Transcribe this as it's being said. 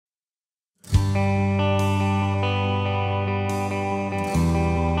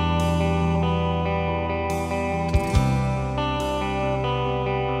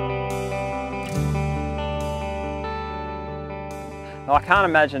I can't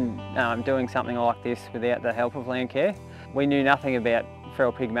imagine doing something like this without the help of Landcare. We knew nothing about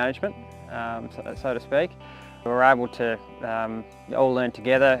feral pig management, so to speak. We were able to all learn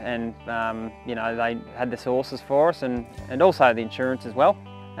together, and you know, they had the sources for us, and also the insurance as well,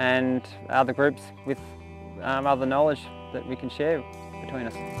 and other groups with other knowledge that we can share between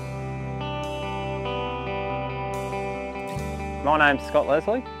us. My name's Scott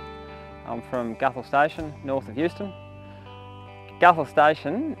Leslie. I'm from Guthul Station, north of Euston. Guthul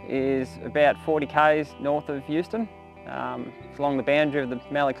Station is about 40 k's north of Euston. It's along the boundary of the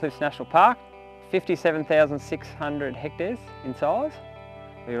Mallee Cliffs National Park. 57,600 hectares in size.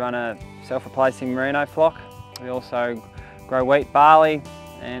 We run a self-replacing merino flock. We also grow wheat, barley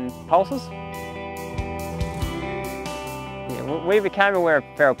and pulses. Yeah, we became aware of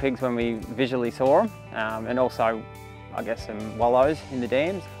feral pigs when we visually saw them, and also I guess some wallows in the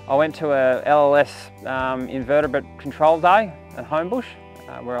dams. I went to a LLS invertebrate control day at Homebush,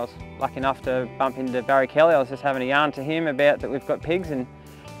 where I was lucky enough to bump into Barry Kelly. I was just having a yarn to him about that we've got pigs, and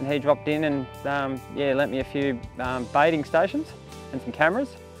he dropped in and yeah, lent me a few baiting stations and some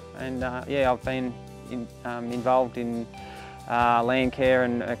cameras, and yeah, I've been involved in Landcare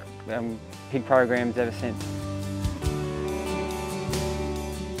and pig programs ever since.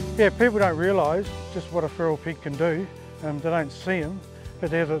 Yeah, people don't realise just what a feral pig can do. They don't see them,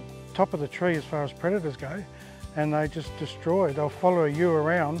 but they're the top of the tree as far as predators go, and they just destroy. They'll follow you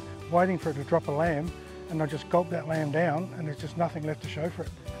around waiting for it to drop a lamb, and they'll just gulp that lamb down, and there's just nothing left to show for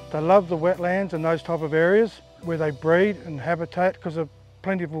it. They love the wetlands and those type of areas where they breed and habitat because of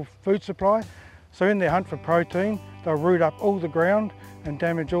plentiful food supply. So in their hunt for protein, they'll root up all the ground and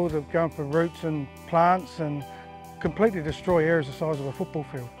damage all the going for roots and plants, and completely destroy areas the size of a football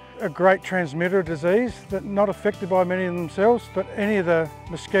field. A great transmitter of disease that not affected by many of themselves, but any of the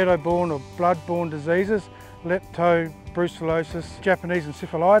mosquito-borne or blood-borne diseases, lepto, brucellosis, Japanese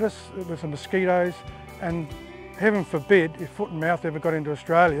encephalitis with the mosquitoes, and heaven forbid, if foot and mouth ever got into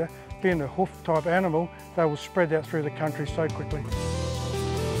Australia, being a hoof type animal, they will spread out through the country so quickly.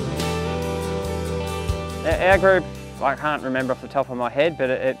 Our group, I can't remember off the top of my head, but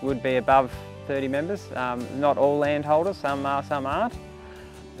it would be above 30 members. Not all landholders, some are, some aren't.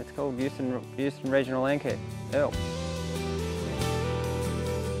 It's called Euston Regional Landcare. Earl.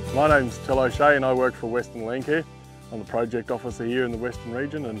 My name's Tel O'Shea and I work for Western Landcare. I'm the project officer here in the Western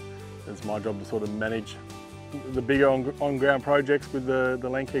region, and it's my job to sort of manage the bigger on-ground projects with the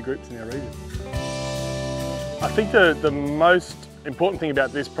Landcare groups in our region. I think the most important thing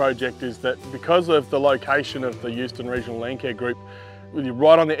about this project is that because of the location of the Euston Regional Landcare group, you're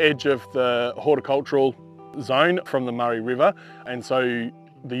right on the edge of the horticultural zone from the Murray River, and so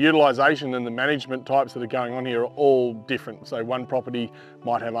the utilisation and the management types that are going on here are all different. So one property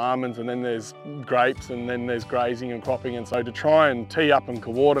might have almonds, and then there's grapes, and then there's grazing and cropping, and so to try and tee up and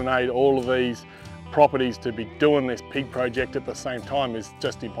coordinate all of these properties to be doing this pig project at the same time is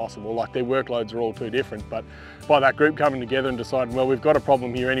just impossible. Like, their workloads are all too different, but by that group coming together and deciding, well, we've got a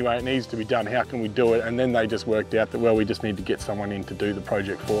problem here anyway, it needs to be done, how can we do it? And then they just worked out that, well, we just need to get someone in to do the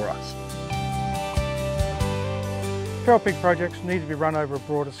project for us. Feral pig projects need to be run over a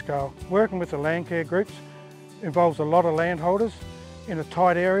broader scale. Working with the Landcare groups involves a lot of landholders in a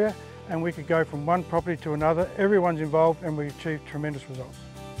tight area, and we could go from one property to another. Everyone's involved and we achieve tremendous results.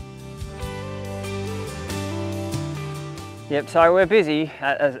 Yep, so we're busy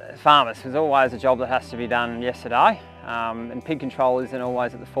as farmers. There's always a job that has to be done yesterday, and pig control isn't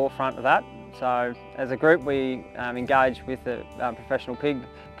always at the forefront of that. So as a group, we engage with a professional pig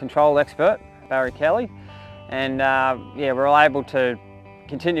control expert, Barry Kelly, and yeah, we're able to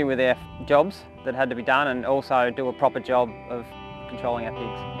continue with our jobs that had to be done, and also do a proper job of controlling our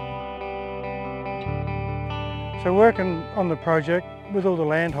pigs. So working on the project with all the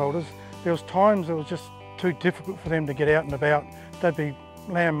landholders, there was times it was just too difficult for them to get out and about. They'd be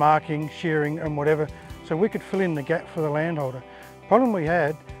lamb marking, shearing and whatever, so we could fill in the gap for the landholder. The problem we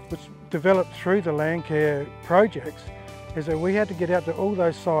had, which developed through the Landcare projects, is that we had to get out to all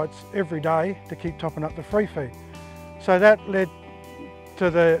those sites every day to keep topping up the free feed. So that led to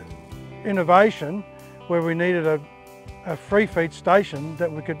the innovation where we needed a free feed station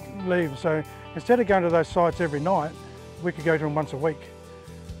that we could leave. So instead of going to those sites every night, we could go to them once a week.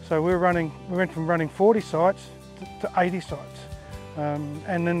 So we went from running 40 sites to 80 sites.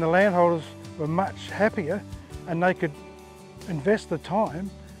 And then the landholders were much happier, and they could invest the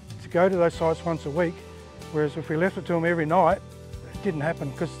time to go to those sites once a week, whereas if we left it to them every night, it didn't happen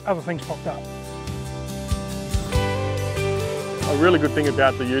because other things popped up. A really good thing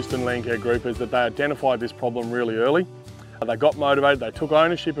about the Euston Landcare group is that they identified this problem really early. They got motivated, they took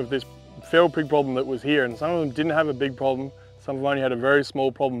ownership of this feral pig problem that was here, and some of them didn't have a big problem, Some of them only had a very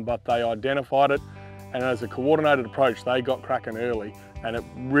small problem, but they identified it, and as a coordinated approach, they got cracking early, and it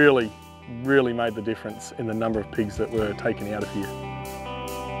really made the difference in the number of pigs that were taken out of here.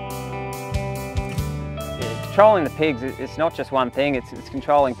 Yeah, controlling the pigs, it's not just one thing, it's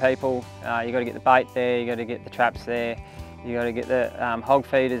controlling people. You've got to get the bait there, you've got to get the traps there, you've got to get the hog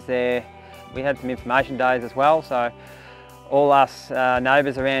feeders there. We had some information days as well, so all us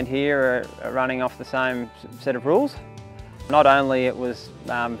neighbours around here are running off the same set of rules. Not only it was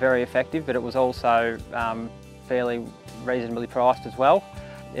very effective, but it was also fairly reasonably priced as well.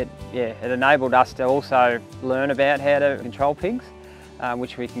 It enabled us to also learn about how to control pigs,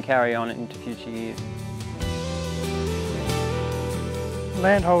 which we can carry on into future years.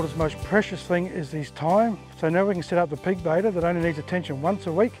 Landholders' most precious thing is his time. So now we can set up the pig baiter that only needs attention once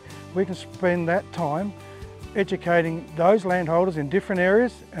a week. We can spend that time educating those landholders in different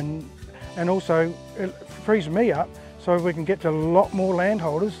areas, and also it frees me up so we can get to a lot more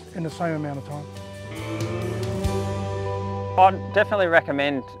landholders in the same amount of time. I'd definitely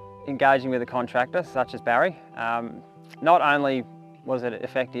recommend engaging with a contractor such as Barry. Not only was it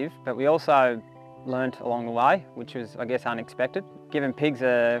effective, but we also learnt along the way, which was, I guess, unexpected. Given pigs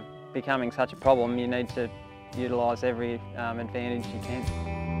are becoming such a problem, you need to utilise every advantage you can.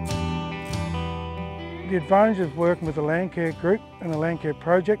 The advantage of working with the Landcare group and the Landcare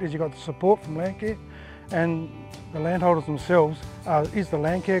project is you've got the support from Landcare, and the landholders themselves is the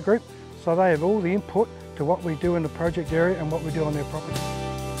Landcare group, so they have all the input to what we do in the project area and what we do on their property.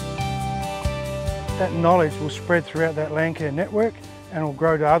 That knowledge will spread throughout that Landcare network and will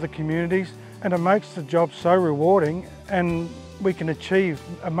grow to other communities, and it makes the job so rewarding, and we can achieve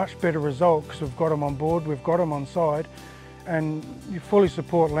a much better result because we've got them on board, we've got them on side, and you fully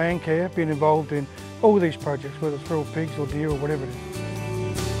support Landcare being involved in all these projects, whether it's feral pigs or deer or whatever it is.